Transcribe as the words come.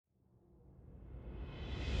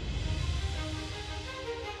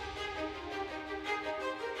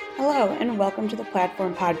Hello, and welcome to the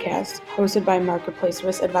Platform Podcast, hosted by Marketplace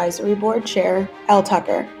Risk Advisory Board Chair Elle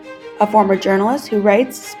Tucker, a former journalist who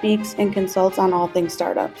writes, speaks, and consults on all things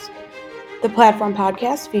startups. The Platform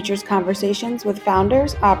Podcast features conversations with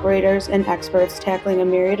founders, operators, and experts tackling a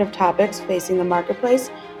myriad of topics facing the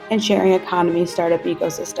marketplace and sharing economy startup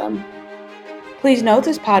ecosystem. Please note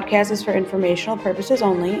this podcast is for informational purposes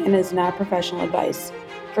only and is not professional advice.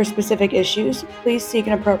 For specific issues, please seek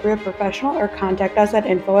an appropriate professional or contact us at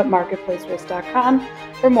info@marketplacerisk.com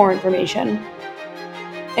for more information.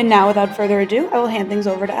 And now, without further ado, I will hand things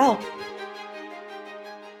over to Elle.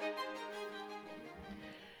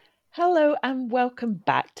 Hello and welcome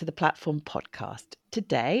back to the Platform Podcast.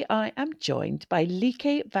 Today I am joined by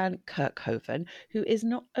Lieke van Kerkhoven, who is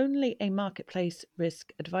not only a Marketplace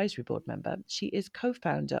Risk Advisory Board member, she is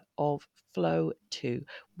co-founder of Flow2.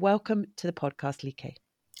 Welcome to the podcast, Lieke.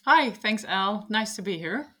 Hi, thanks, Elle. Nice to be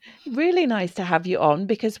here. Really nice to have you on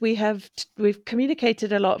because we've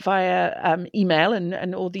communicated a lot via email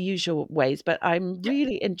and all the usual ways, but I'm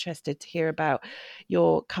really interested to hear about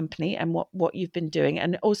your company and what you've been doing.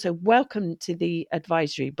 And also welcome to the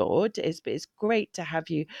advisory board. It's great to have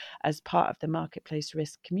you as part of the Marketplace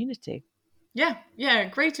Risk community. Yeah,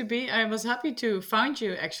 great to be. I was happy to find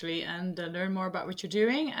you actually and learn more about what you're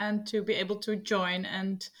doing and to be able to join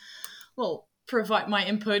and, provide my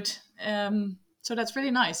input. So that's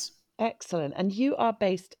really nice. Excellent. And you are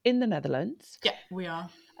based in the Netherlands? Yeah, we are.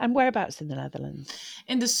 And whereabouts in the Netherlands?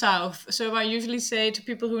 In the south. So I usually say to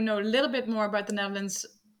people who know a little bit more about the Netherlands,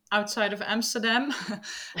 outside of Amsterdam.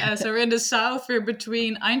 So we're in the south. We're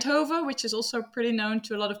between Eindhoven, which is also pretty known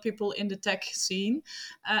to a lot of people in the tech scene,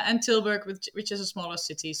 and Tilburg, which is a smaller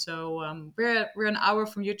city. So we're an hour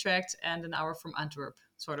from Utrecht and an hour from Antwerp,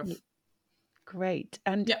 sort of. Great.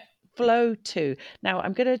 And yeah. Flow2. Now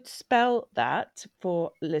I'm going to spell that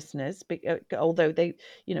for listeners, although they,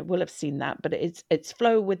 will have seen that, but it's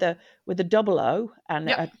Flow with a double O and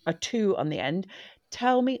a 2 on the end.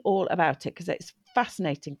 Tell me all about it because it's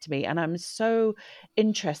fascinating to me, and I'm so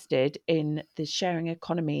interested in the sharing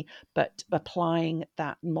economy, but applying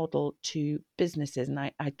that model to businesses. And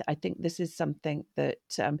I think this is something that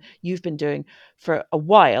you've been doing for a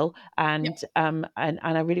while, and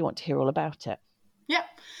I really want to hear all about it.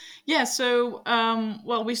 Yeah. So,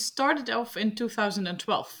 we started off in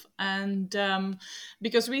 2012, and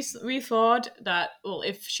because we thought that,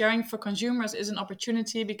 if sharing for consumers is an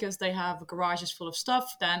opportunity because they have garages full of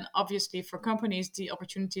stuff, then obviously for companies the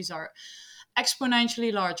opportunities are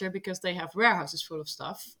exponentially larger because they have warehouses full of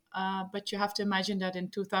stuff. But you have to imagine that in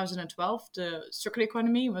 2012, the circular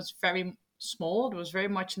economy was very small. It was very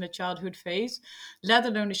much in the childhood phase, let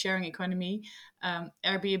alone the sharing economy.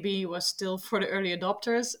 Airbnb was still for the early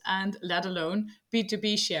adopters, and let alone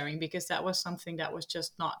B2B sharing, because that was something that was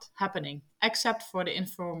just not happening, except for the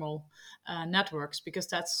informal networks, because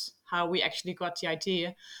that's how we actually got the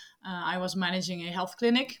idea. I was managing a health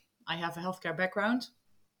clinic. I have a healthcare background.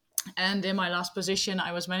 And in my last position,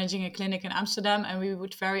 I was managing a clinic in Amsterdam, and we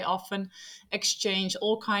would very often exchange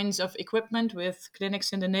all kinds of equipment with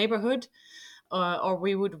clinics in the neighborhood, or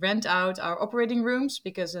we would rent out our operating rooms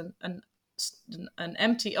because an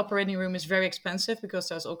empty operating room is very expensive because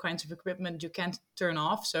there's all kinds of equipment you can't turn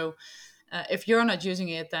off. So if you're not using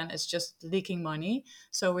it, then it's just leaking money.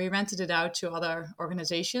 So we rented it out to other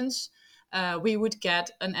organizations. We would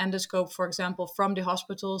get an endoscope, for example, from the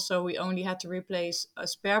hospital. So we only had to replace a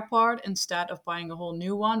spare part instead of buying a whole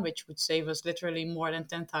new one, which would save us literally more than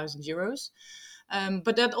 10,000 euros.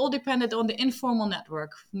 But that all depended on the informal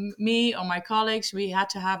network. Me or my colleagues, we had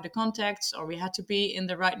to have the contacts, or we had to be in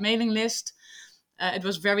the right mailing list. It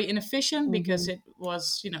was very inefficient because it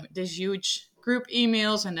was, this huge group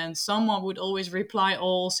emails, and then someone would always reply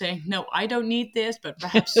all saying, no, I don't need this, but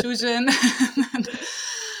perhaps Susan.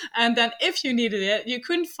 And then if you needed it, you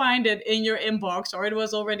couldn't find it in your inbox, or it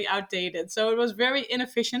was already outdated. So it was very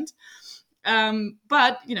inefficient.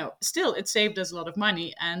 But, still it saved us a lot of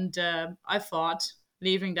money. And I thought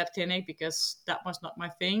leaving that clinic, because that was not my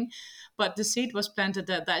thing. But the seed was planted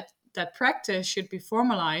that practice should be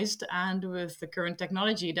formalized, and with the current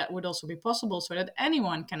technology that would also be possible, so that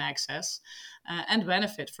anyone can access and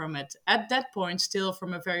benefit from it. At that point, still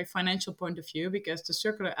from a very financial point of view, because the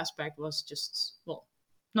circular aspect was just,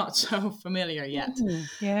 not so familiar yet.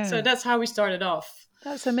 Yeah. So that's how we started off.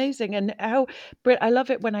 That's amazing. And I love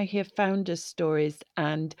it when I hear founders' stories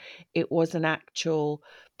and it was an actual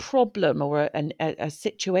problem or a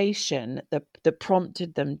situation that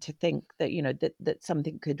prompted them to think that, that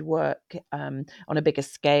something could work on a bigger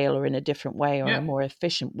scale or in a different way or in a Yeah. more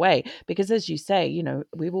efficient way. Because as you say,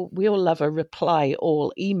 we all love a reply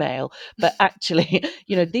all email, but actually,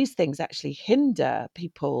 these things actually hinder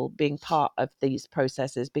people being part of these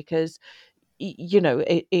processes because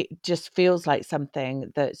it just feels like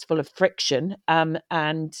something that's full of friction,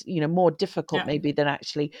 and more difficult Yeah. maybe than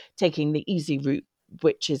actually taking the easy route,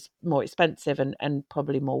 which is more expensive and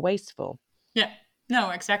probably more wasteful. Yeah.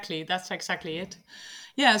 No, exactly. That's exactly it.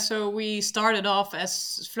 Yeah, so we started off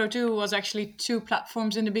as Flow2 was actually two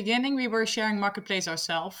platforms in the beginning. We were sharing marketplace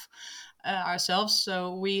ourselves.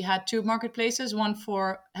 So we had two marketplaces, one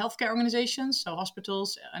for healthcare organizations, so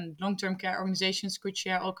hospitals and long-term care organizations could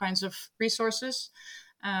share all kinds of resources,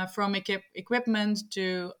 from equipment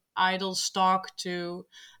to idle stock to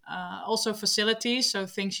also facilities, so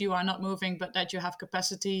things you are not moving but that you have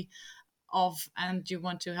capacity of and you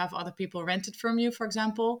want to have other people rent it from you, for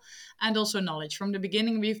example, and also knowledge. From the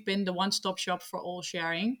beginning, we've been the one-stop shop for all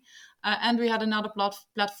sharing, and we had another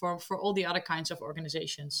platform for all the other kinds of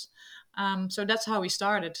organizations. So that's how we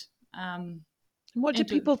started. What did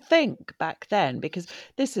Into people think back then? Because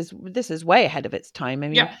this is way ahead of its time. I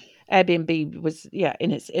mean, Yeah, Airbnb was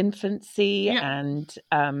in its infancy, yeah. and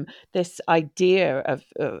this idea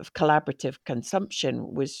of collaborative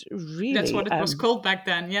consumption was That's really what it was called back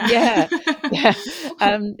then. Yeah. yeah, yeah.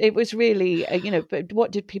 It was really, but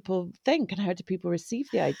what did people think and how did people receive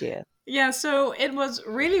the idea? Yeah, so it was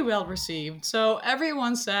really well received. So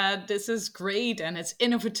everyone said this is great and it's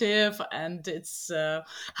innovative and it's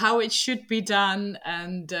how it should be done.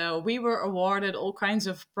 And we were awarded all kinds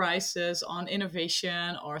of prizes on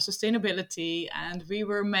innovation or sustainability. And we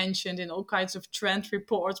were mentioned in all kinds of trend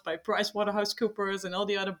reports by PricewaterhouseCoopers and all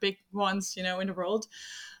the other big ones, in the world.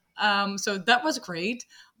 So that was great.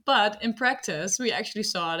 But in practice, we actually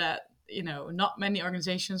saw that not many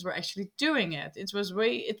organizations were actually doing it. It was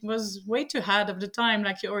way too ahead of the time,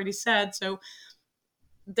 like you already said. So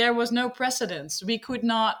there was no precedence. We could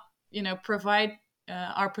not provide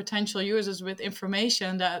our potential users with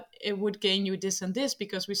information that it would gain you this and this,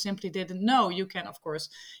 because we simply didn't know. You can of course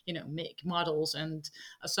make models and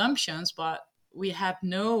assumptions, but we had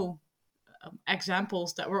no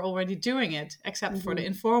examples that were already doing it, except for the Hmm.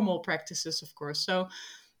 informal practices, of course. So,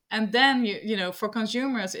 and then for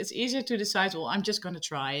consumers, it's easier to decide. Well, I'm just going to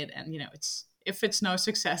try it, and it's if it's no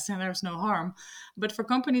success, then there's no harm. But for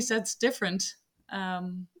companies, that's different.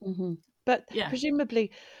 Hmm. But Yeah,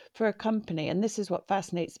 presumably for a company, and this is what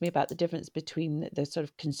fascinates me about the difference between the sort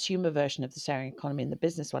of consumer version of the sharing economy and the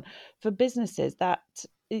business one. For businesses, that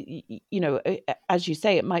as you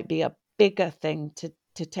say, it might be a bigger thing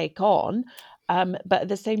to take on, but at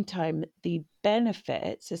the same time, the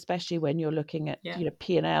benefits, especially when you're looking at yeah,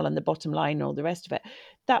 P&L and the bottom line and all the rest of it,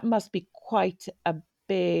 that must be quite a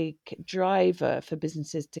big driver for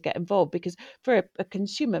businesses to get involved, because for a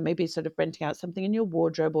consumer, maybe sort of renting out something in your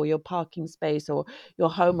wardrobe or your parking space or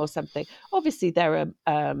your home or something, obviously there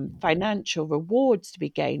are financial rewards to be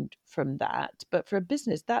gained from that, but for a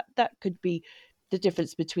business, that could be the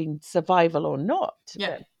difference between survival or not.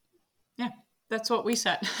 yeah, yeah. That's what we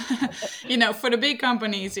said. For the big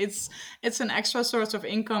companies, it's an extra source of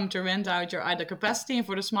income to rent out your idle capacity, and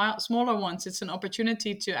for the smaller ones, it's an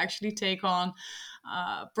opportunity to actually take on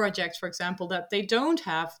projects, for example, that they don't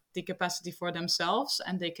have the capacity for themselves,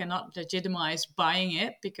 and they cannot legitimize buying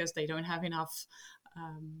it because they don't have enough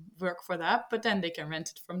work for that. But then they can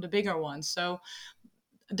rent it from the bigger ones. So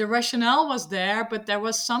the rationale was there, but there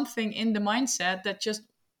was something in the mindset that just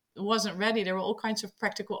wasn't ready. There were all kinds of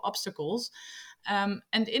practical obstacles. And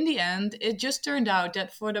in the end, it just turned out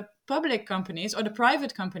that for the public companies or the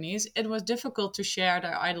private companies, it was difficult to share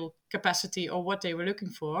their idle capacity or what they were looking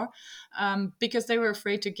for, because they were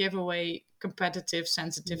afraid to give away competitive,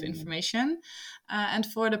 sensitive Mm. information. And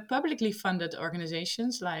for the publicly funded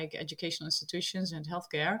organizations like educational institutions and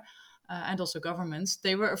healthcare, and also governments,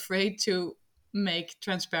 they were afraid to make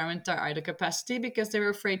transparent their idle capacity because they were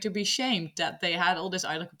afraid to be shamed that they had all this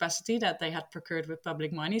idle capacity that they had procured with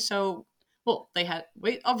public money. So, well, they had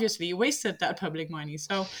obviously wasted that public money.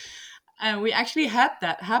 So, we actually had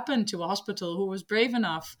that happen to a hospital who was brave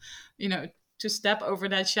enough, to step over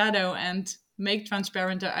that shadow and make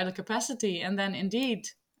transparent their idle capacity. And then, indeed,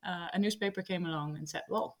 a newspaper came along and said,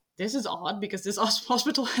 "Well, this is odd because this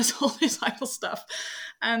hospital has all this idle stuff,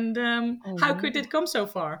 and Oh how no. could it come so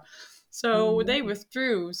far?" Oh So they no.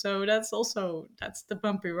 withdrew. So that's the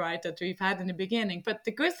bumpy ride that we've had in the beginning. But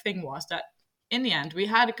the good thing was that in the end, we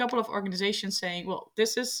had a couple of organizations saying, well,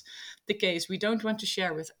 this is the case. We don't want to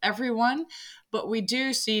share with everyone, but we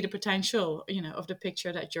do see the potential, of the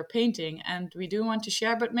picture that you're painting, and we do want to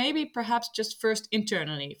share, but maybe perhaps just first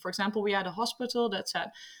internally. For example, we had a hospital that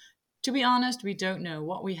said, to be honest, we don't know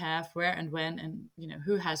what we have, where and when, and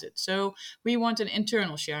who has it. So we want an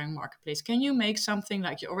internal sharing marketplace. Can you make something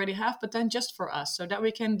like you already have, but then just for us, so that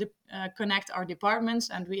we can connect our departments,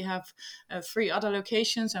 and we have 3 other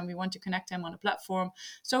locations, and we want to connect them on a platform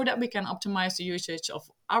so that we can optimize the usage of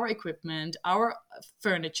our equipment, our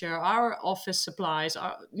furniture, our office supplies,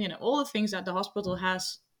 all the things that the hospital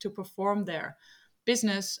has to perform their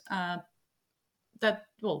business.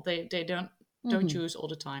 They don't use all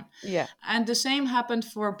the time. Yeah. And the same happened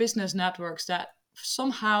for business networks that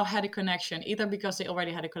somehow had a connection, either because they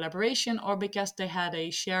already had a collaboration or because they had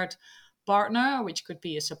a shared partner, which could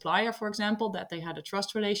be a supplier, for example, that they had a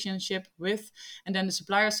trust relationship with. And then the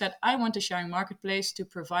supplier said, I want a sharing marketplace to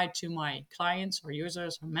provide to my clients or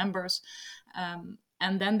users or members.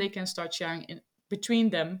 And then they can start sharing between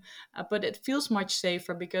them, but it feels much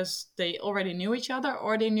safer because they already knew each other,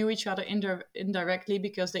 or they knew each other indirectly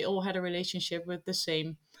because they all had a relationship with the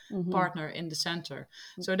same partner in the center.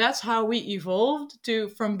 So that's how we evolved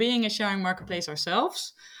from being a sharing marketplace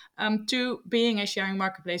ourselves to being a sharing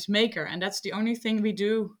marketplace maker. And that's the only thing we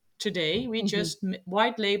do today. We just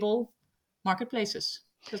white label marketplaces.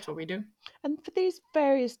 That's what we do. And for these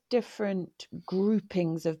various different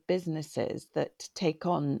groupings of businesses that take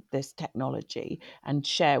on this technology and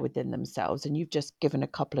share within themselves, and you've just given a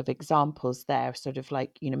couple of examples there, sort of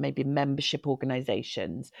like, maybe membership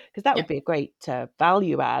organizations, because that would be a great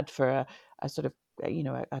value add for a sort of,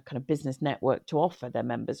 a kind of business network to offer their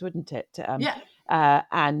members, wouldn't it?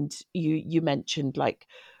 And you mentioned like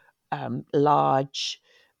large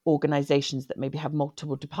organizations that maybe have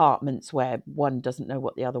multiple departments where one doesn't know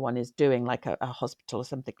what the other one is doing, like a hospital or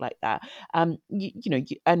something like that. And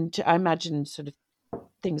I imagine sort of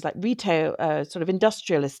things like retail, sort of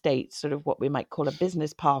industrial estates, sort of what we might call a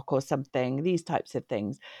business park or something, these types of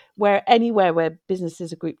things, anywhere where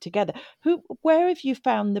businesses are grouped together. Where have you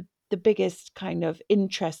found the biggest kind of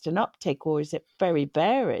interest and uptake, or is it very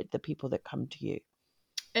varied, the people that come to you?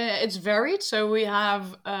 It's varied. So we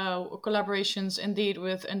have collaborations indeed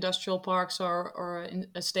with industrial parks or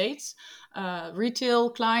estates,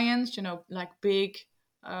 retail clients, like big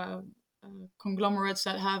conglomerates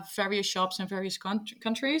that have various shops in various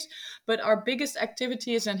countries. But our biggest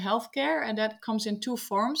activity is in healthcare, and that comes in 2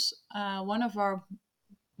 forms. One of our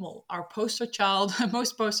poster child,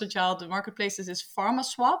 most poster child, the marketplaces is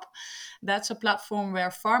PharmaSwap. That's a platform where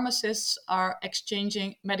pharmacists are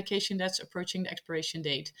exchanging medication that's approaching the expiration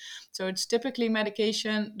date. So it's typically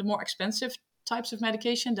medication, the more expensive types of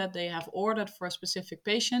medication that they have ordered for a specific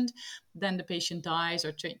patient. Then the patient dies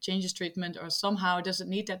or changes treatment or somehow doesn't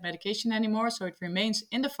need that medication anymore. So it remains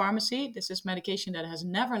in the pharmacy. This is medication that has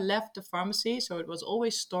never left the pharmacy. So it was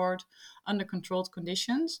always stored under controlled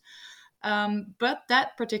conditions. But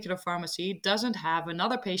that particular pharmacy doesn't have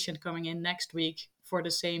another patient coming in next week for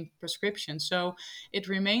the same prescription. So it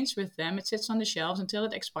remains with them. It sits on the shelves until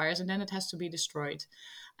it expires, and then it has to be destroyed.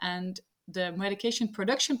 And the medication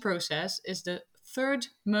production process is the 3rd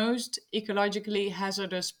most ecologically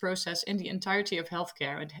hazardous process in the entirety of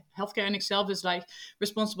healthcare. And healthcare in itself is like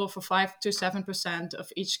responsible for 5 to 7%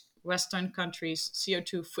 of each Western country's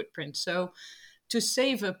CO2 footprint. So to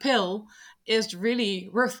save a pill is really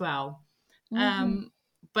worthwhile.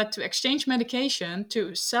 But to exchange medication,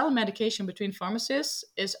 to sell medication between pharmacists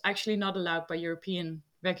is actually not allowed by European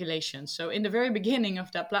regulations. So in the very beginning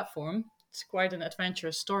of that platform, it's quite an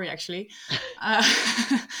adventurous story actually.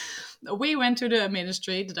 We went to the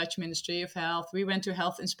ministry, the Dutch Ministry of Health. We went to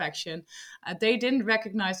health inspection. They didn't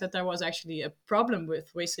recognize that there was actually a problem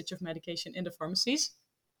with wastage of medication in the pharmacies.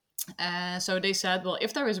 So they said, well,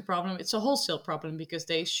 if there is a problem, it's a wholesale problem because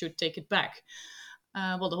they should take it back.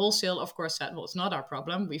 The wholesale, of course, said, well, it's not our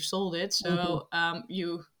problem. We've sold it. So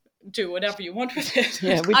you do whatever you want with it.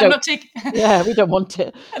 Yeah, we don't want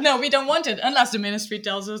it. No, we don't want it unless the ministry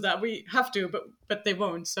tells us that we have to, but they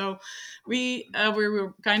won't. So we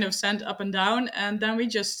were kind of sent up and down, and then we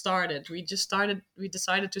just started. We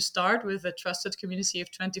decided to start with a trusted community of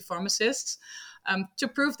 20 pharmacists to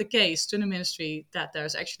prove the case to the ministry that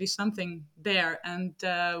there's actually something there. And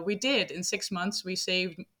we did. In 6 months, we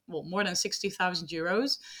saved more than 60,000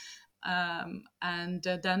 euros. And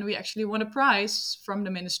then we actually won a prize from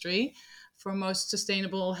the ministry for most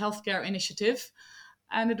sustainable healthcare initiative.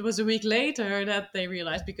 And it was a week later that they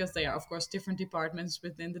realized, because they are, of course, different departments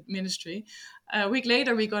within the ministry. A week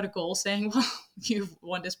later, we got a call saying, well, you've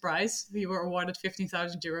won this prize. You were awarded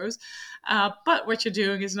 15,000 euros. But what you're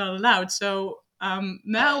doing is not allowed. So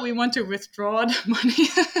now we want to withdraw the money.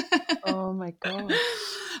 Oh my God.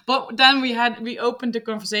 But then we opened the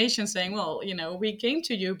conversation saying, well, we came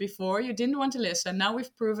to you before, you didn't want to listen. Now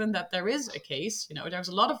we've proven that there is a case. There's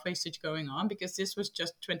a lot of wastage going on, because this was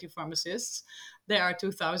just 20 pharmacists. There are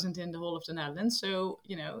 2,000 in the whole of the Netherlands. So,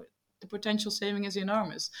 the potential saving is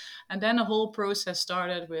enormous. And then a whole process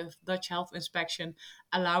started with Dutch Health Inspection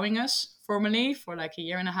allowing us formally for like a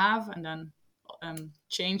year and a half, and then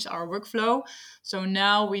changed our workflow. So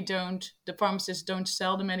now the pharmacists don't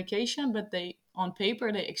sell the medication, but on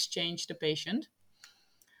paper, they exchange the patient.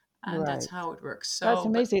 And that's Right. how it works. So That's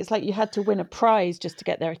amazing. It's like you had to win a prize just to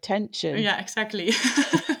get their attention. Yeah, exactly.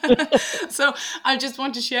 So I just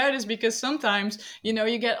want to share this because sometimes,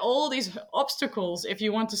 you get all these obstacles. If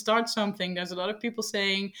you want to start something, there's a lot of people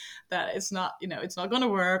saying that it's not going to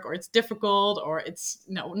work, or it's difficult, or it's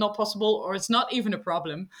not possible, or it's not even a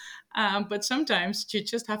problem. But sometimes you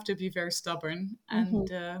just have to be very stubborn and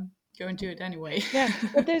go and do it anyway. Yeah,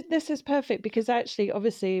 well, this is perfect because actually,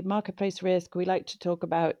 obviously, marketplace risk. We like to talk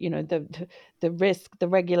about, the risk, the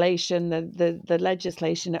regulation, the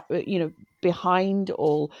legislation, behind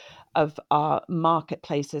all of our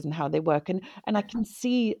marketplaces and how they work. And I can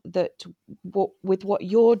see that with what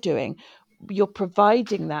you're doing, you're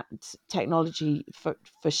providing that technology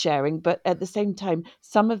for sharing, but at the same time,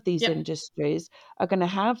 some of these Yeah. industries are going to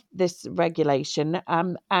have this regulation,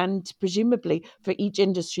 and presumably for each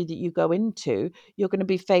industry that you go into, you're going to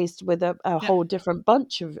be faced with a Yeah. whole different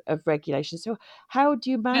bunch of regulations. So how do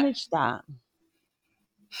you Yeah. manage that?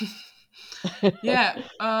 Yeah.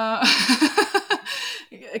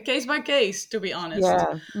 Case by case, to be honest.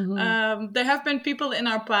 Yeah. Mm-hmm. There have been people in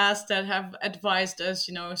our past that have advised us,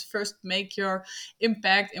 first make your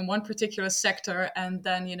impact in one particular sector and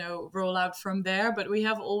then, roll out from there. But we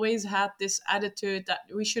have always had this attitude that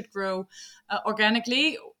we should grow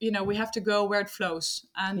organically. We have to go where it flows.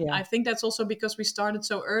 And Yeah. I think that's also because we started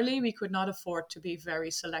so early, we could not afford to be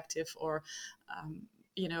very selective or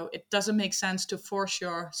it doesn't make sense to force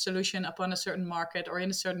your solution upon a certain market or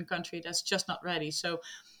in a certain country that's just not ready. So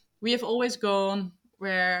we have always gone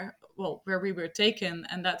where we were taken,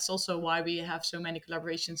 and that's also why we have so many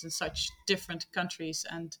collaborations in such different countries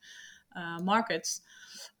and markets.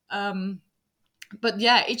 But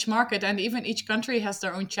yeah, each market and even each country has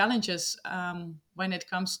their own challenges when it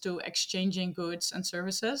comes to exchanging goods and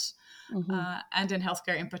services, and in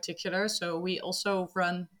healthcare in particular. So we also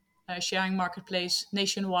run sharing marketplace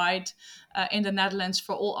nationwide in the Netherlands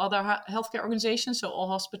for all other healthcare organizations, so all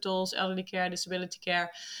hospitals, elderly care, disability care,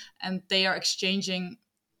 and they are exchanging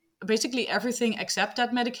basically everything except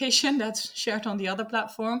that medication that's shared on the other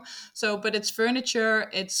platform. So, but it's furniture,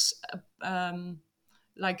 it's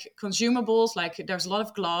like consumables, like there's a lot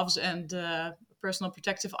of gloves and personal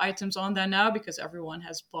protective items on there now because everyone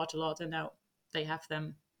has bought a lot and now they have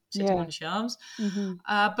them sitting on the shelves.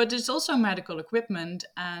 But it's also medical equipment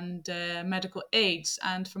and medical aids.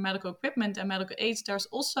 And for medical equipment and medical aids, there's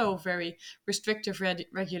also very restrictive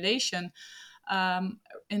regulation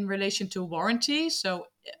in relation to warranty. So,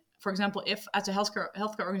 for example, if as a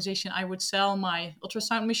healthcare organization, I would sell my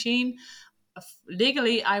ultrasound machine,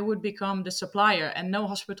 legally I would become the supplier, and no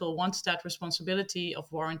hospital wants that responsibility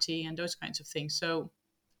of warranty and those kinds of things. So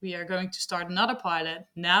we are going to start another pilot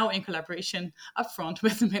now in collaboration upfront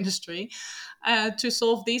with the ministry to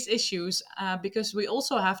solve these issues because we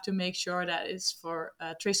also have to make sure that it's for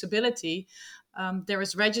traceability. There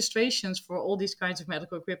is registrations for all these kinds of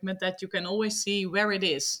medical equipment that you can always see where it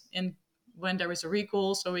is in when there is a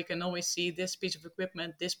recall, so we can always see this piece of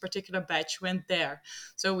equipment, this particular batch went there.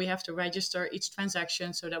 So we have to register each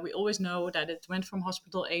transaction so that we always know that it went from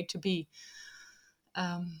hospital A to B.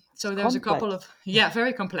 So there's complex. A couple of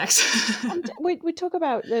very complex. And we talk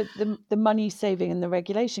about the money saving and the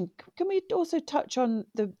regulation. Can we also touch on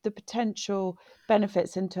the potential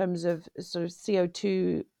benefits in terms of sort of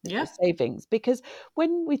CO2 savings? Because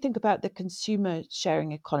when we think about the consumer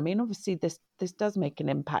sharing economy, and obviously this does make an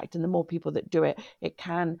impact, and the more people that do it, it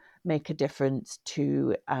can make a difference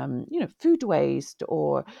to food waste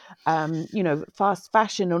or fast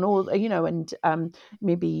fashion and all and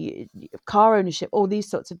maybe car ownership, all these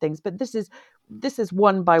sorts of things. But this is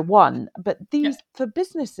one by one. But these for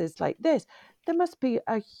businesses like this, there must be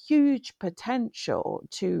a huge potential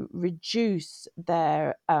to reduce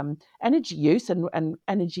their energy use and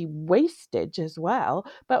energy wastage as well,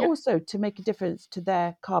 but also to make a difference to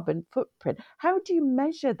their carbon footprint. How do you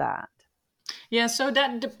measure that? Yeah, so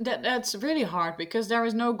that's really hard because there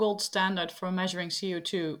is no gold standard for measuring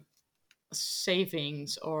CO2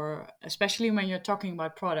 savings, or especially when you're talking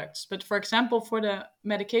about products. But for example, for the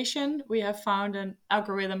medication, we have found an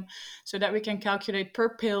algorithm so that we can calculate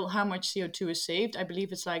per pill how much CO2 is saved. I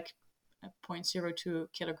believe it's like 0.02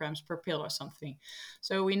 kilograms per pill or something.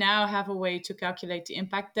 So we now have a way to calculate the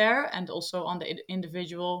impact there, and also on the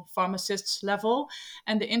individual pharmacist's level.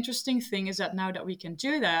 And the interesting thing is that now that we can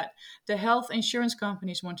do that, the health insurance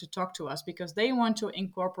companies want to talk to us because they want to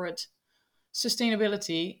incorporate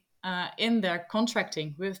sustainability in their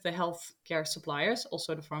contracting with the healthcare suppliers,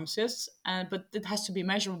 also the pharmacists, but it has to be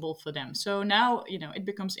measurable for them. So now, it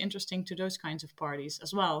becomes interesting to those kinds of parties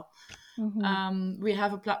as well. Hmm. We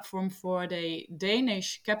have a platform for the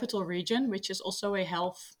Danish capital region, which is also a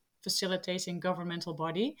health facilitating governmental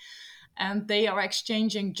body, and they are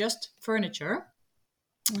exchanging just furniture.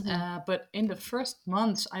 Hmm. But in the first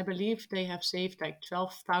months, I believe they have saved like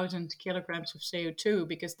 12,000 kilograms of CO2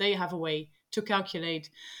 because they have a way to calculate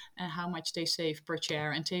how much they save per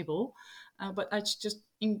chair and table. But it's just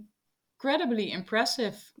incredibly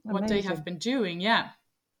impressive what they have Amazing. been doing. Yeah.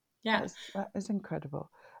 Yeah. That is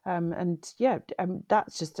incredible. And yeah,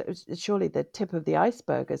 that's just surely the tip of the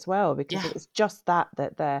iceberg as well, because Yeah. if it's just that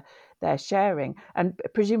they're sharing, and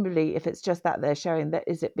presumably if it's just that they're sharing, that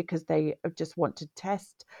is it because they just want to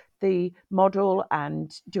test the model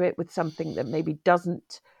and do it with something that maybe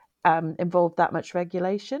doesn't involve that much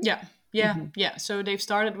regulation. Yeah. Yeah, Hmm. yeah. So they've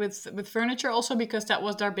started with furniture also because that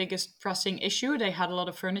was their biggest pressing issue. They had a lot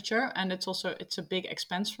of furniture, and it's a big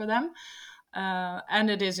expense for them. And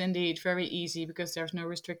it is indeed very easy because there's no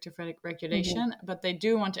restrictive Hmm. regulation, but they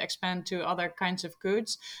do want to expand to other kinds of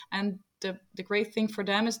goods. And the great thing for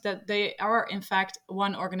them is that they are, in fact,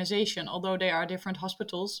 one organization, although they are different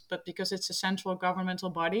hospitals. But because it's a central governmental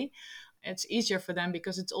body, it's easier for them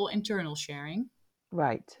because it's all internal sharing.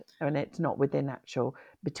 Right. And it's not within actual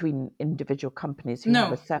between individual companies who have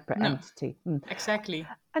a No, separate no, entity. exactly.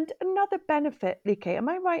 And another benefit, Like, am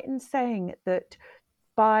I right in saying that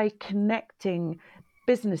by connecting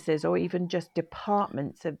businesses or even just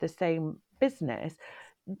departments of the same business,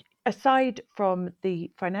 aside from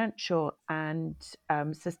the financial and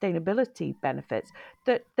sustainability benefits,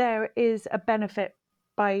 that there is a benefit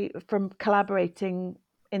from collaborating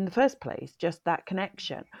in the first place, just that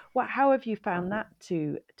connection? How have you found that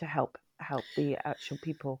to help the actual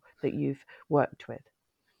people that you've worked with?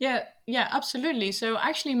 Yeah, yeah, absolutely. So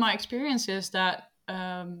actually, my experience is that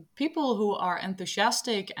people who are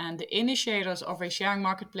enthusiastic and the initiators of a sharing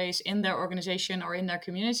marketplace in their organization or in their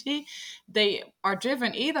community, they are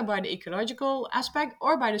driven either by the ecological aspect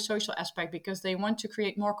or by the social aspect because they want to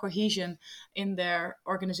create more cohesion in their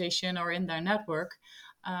organization or in their network.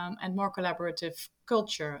 And more collaborative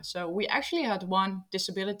culture. So we actually had one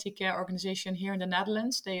disability care organization here in the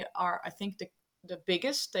Netherlands. They are, I think, the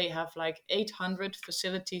biggest. They have like 800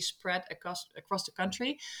 facilities spread across the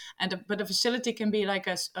country, but a facility can be like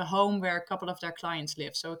a home where a couple of their clients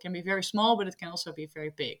live. So it can be very small, but it can also be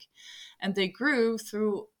very big. And they grew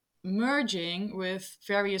through merging with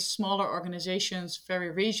various smaller organizations,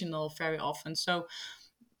 very regional, very often. So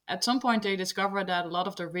at some point they discovered that a lot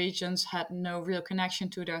of the regions had no real connection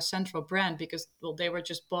to their central brand because, well, they were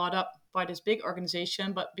just bought up by this big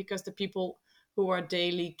organization, but because the people who are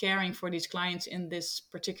daily caring for these clients in this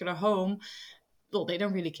particular home, well, they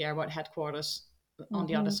don't really care about headquarters on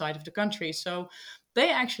the other Hmm. side of the country. So they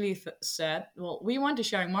actually said, well, we want a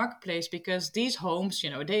sharing marketplace because these homes,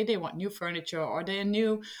 they want new furniture or they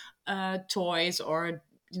new toys or,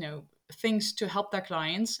 things to help their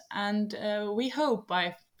clients. And we hope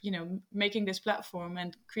by, making this platform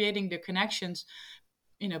and creating the connections,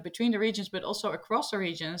 between the regions, but also across the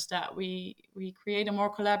regions, that we create a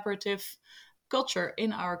more collaborative culture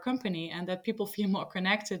in our company and that people feel more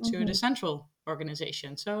connected to the Hmm. central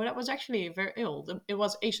organization. So that was actually very ill. It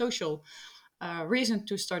was a social reason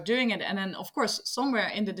to start doing it. And then, of course, somewhere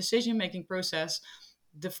in the decision making process,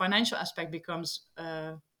 the financial aspect becomes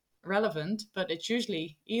relevant, but it's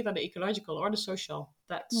usually either the ecological or the social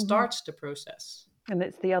that Hmm. starts the process. And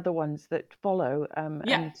it's the other ones that follow.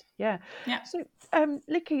 Yeah, And yeah, yeah. so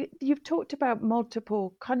Licky, you've talked about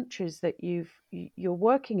multiple countries that you're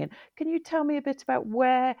working in. Can you tell me a bit about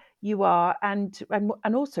where you are and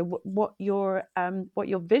also what your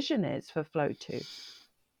vision is for Flow 2?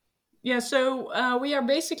 Yeah, so we are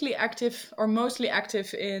basically active or mostly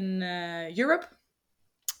active in Europe.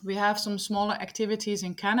 We have some smaller activities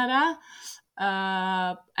in Canada,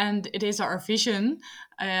 and it is our vision.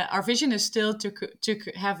 Our vision is still to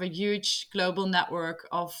have a huge global network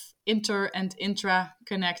of inter and intra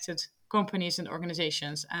connected companies and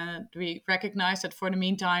organizations. And we recognize that for the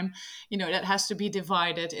meantime, that has to be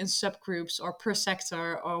divided in subgroups or per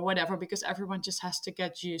sector or whatever, because everyone just has to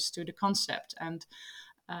get used to the concept. And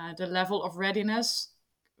the level of readiness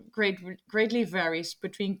greatly varies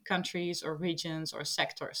between countries or regions or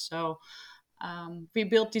sectors. So we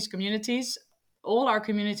built these communities. All our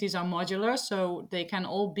communities are modular, so they can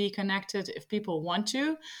all be connected if people want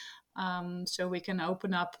to. So we can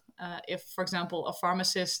open up if, for example, a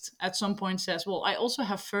pharmacist at some point says, well, I also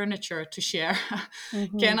have furniture to share.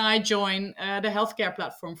 Can I join the healthcare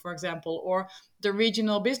platform, for example, or the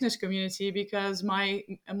regional business community, because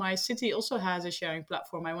my city also has a sharing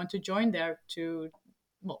platform. I want to join there to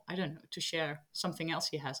share something else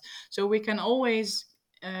he has. So we can always,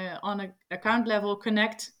 on an account level,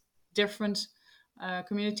 connect different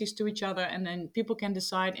communities to each other, and then people can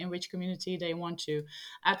decide in which community they want to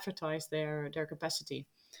advertise their capacity.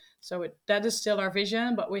 So that is still our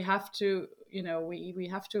vision, but we have to, we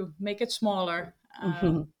have to make it smaller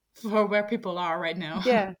for where people are right now.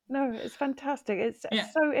 Yeah, no, it's fantastic. It's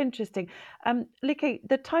so interesting. Lieke,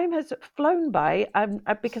 the time has flown by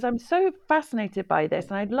because I'm so fascinated by this,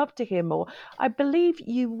 and I'd love to hear more. I believe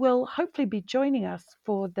you will hopefully be joining us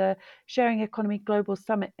for the Sharing Economy Global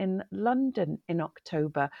Summit in London in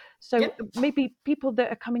October. So maybe people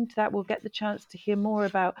that are coming to that will get the chance to hear more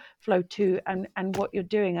about Flow 2 and what you're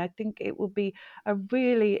doing. I think it will be a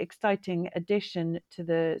really exciting addition to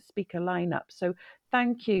the speaker lineup. So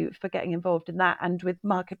thank you for getting involved in that and with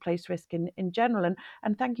marketplace risk in general.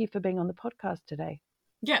 And thank you for being on the podcast today.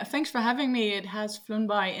 Yeah, thanks for having me. It has flown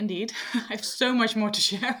by indeed. I have so much more to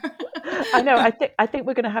share. I know. I think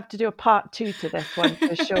we're going to have to do a part 2 to this one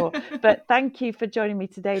for sure. But thank you for joining me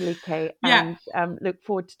today, Lieke, and look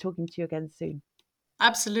forward to talking to you again soon.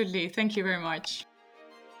 Absolutely. Thank you very much.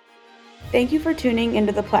 Thank you for tuning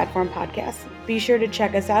into the Platform Podcast. Be sure to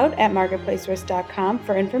check us out at marketplacerisk.com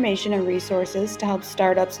for information and resources to help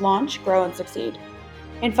startups launch, grow, and succeed.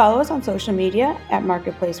 And follow us on social media at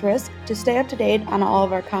Marketplace Risk to stay up to date on all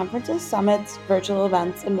of our conferences, summits, virtual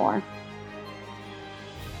events, and more.